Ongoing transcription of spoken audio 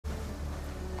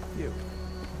you.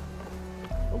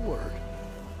 A word.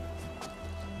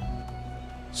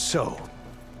 So,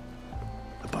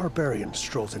 the barbarian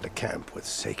strolls into camp with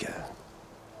Seika.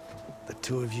 The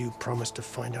two of you promised to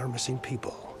find our missing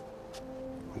people.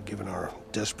 Given our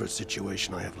desperate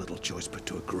situation, I have little choice but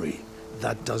to agree.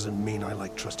 That doesn't mean I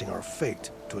like trusting our fate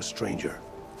to a stranger.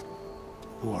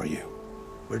 Who are you?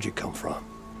 Where'd you come from?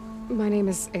 My name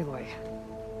is Aloy.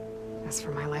 As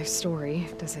for my life story,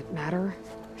 does it matter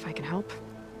if I can help?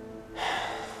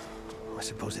 I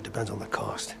suppose it depends on the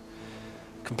cost.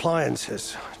 Compliance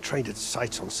has trained its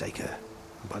sights on Seika.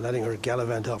 By letting her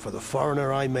gallivant off with a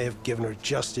foreigner, I may have given her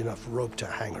just enough rope to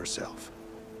hang herself.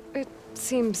 It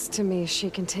seems to me she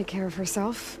can take care of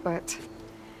herself, but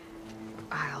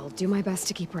I'll do my best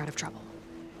to keep her out of trouble.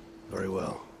 Very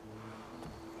well.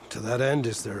 To that end,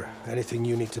 is there anything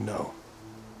you need to know?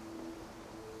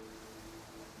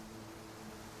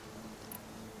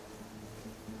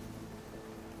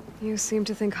 You seem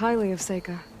to think highly of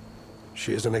Seika.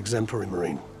 She is an exemplary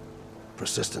Marine.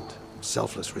 Persistent,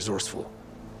 selfless, resourceful.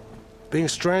 Being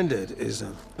stranded is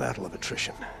a battle of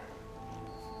attrition.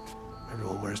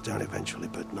 Everyone wears down eventually,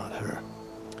 but not her.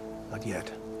 Not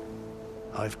yet.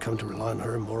 I've come to rely on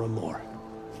her more and more.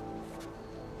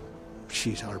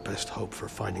 She's our best hope for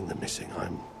finding the missing,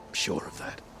 I'm sure of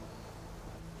that.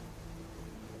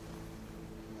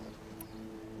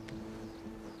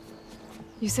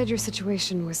 You said your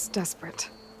situation was desperate.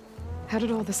 How did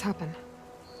all this happen?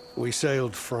 We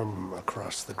sailed from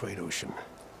across the Great Ocean.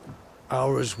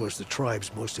 Ours was the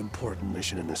tribe's most important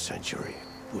mission in a century.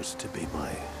 It was to be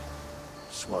my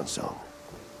swan song.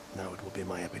 Now it will be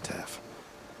my epitaph.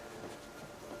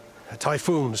 A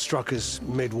typhoon struck us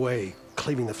midway,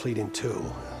 cleaving the fleet in two.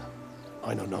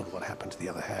 I know not what happened to the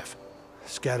other half.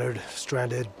 Scattered,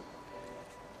 stranded,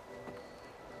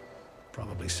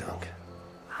 probably sunk.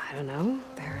 I don't know.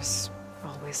 There's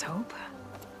always hope.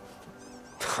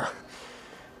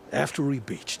 After we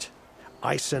beached,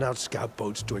 I sent out scout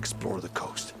boats to explore the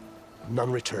coast.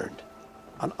 None returned.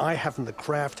 And I haven't the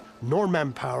craft nor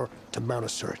manpower to mount a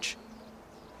search.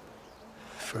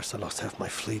 First I lost half my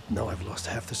fleet, now I've lost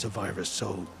half the survivors,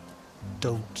 so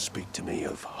don't speak to me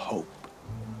of hope.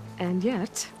 And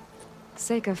yet,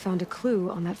 Seika found a clue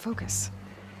on that focus.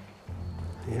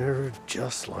 You're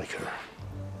just like her.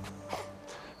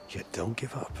 Yet don't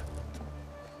give up.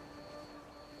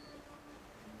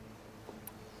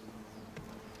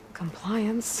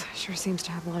 Compliance sure seems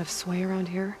to have a lot of sway around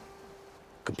here.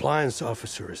 Compliance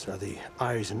officers are the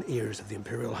eyes and ears of the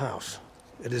Imperial House.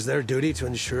 It is their duty to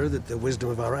ensure that the wisdom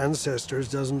of our ancestors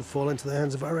doesn't fall into the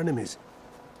hands of our enemies.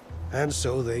 And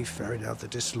so they ferret out the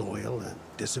disloyal and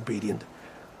disobedient.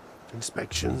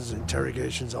 Inspections,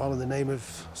 interrogations, all in the name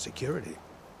of security.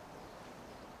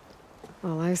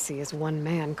 All I see is one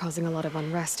man causing a lot of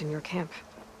unrest in your camp.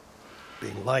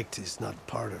 Being liked is not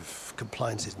part of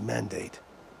Compliance's mandate.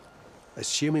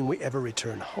 Assuming we ever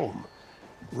return home,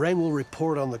 Rain will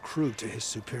report on the crew to his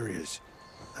superiors.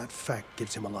 That fact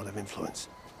gives him a lot of influence.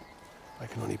 I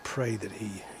can only pray that he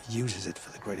uses it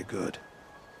for the greater good.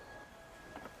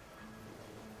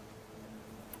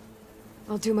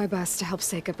 I'll do my best to help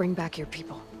Seika bring back your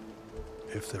people.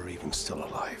 If they're even still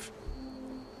alive.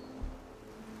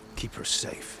 Keep her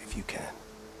safe if you can.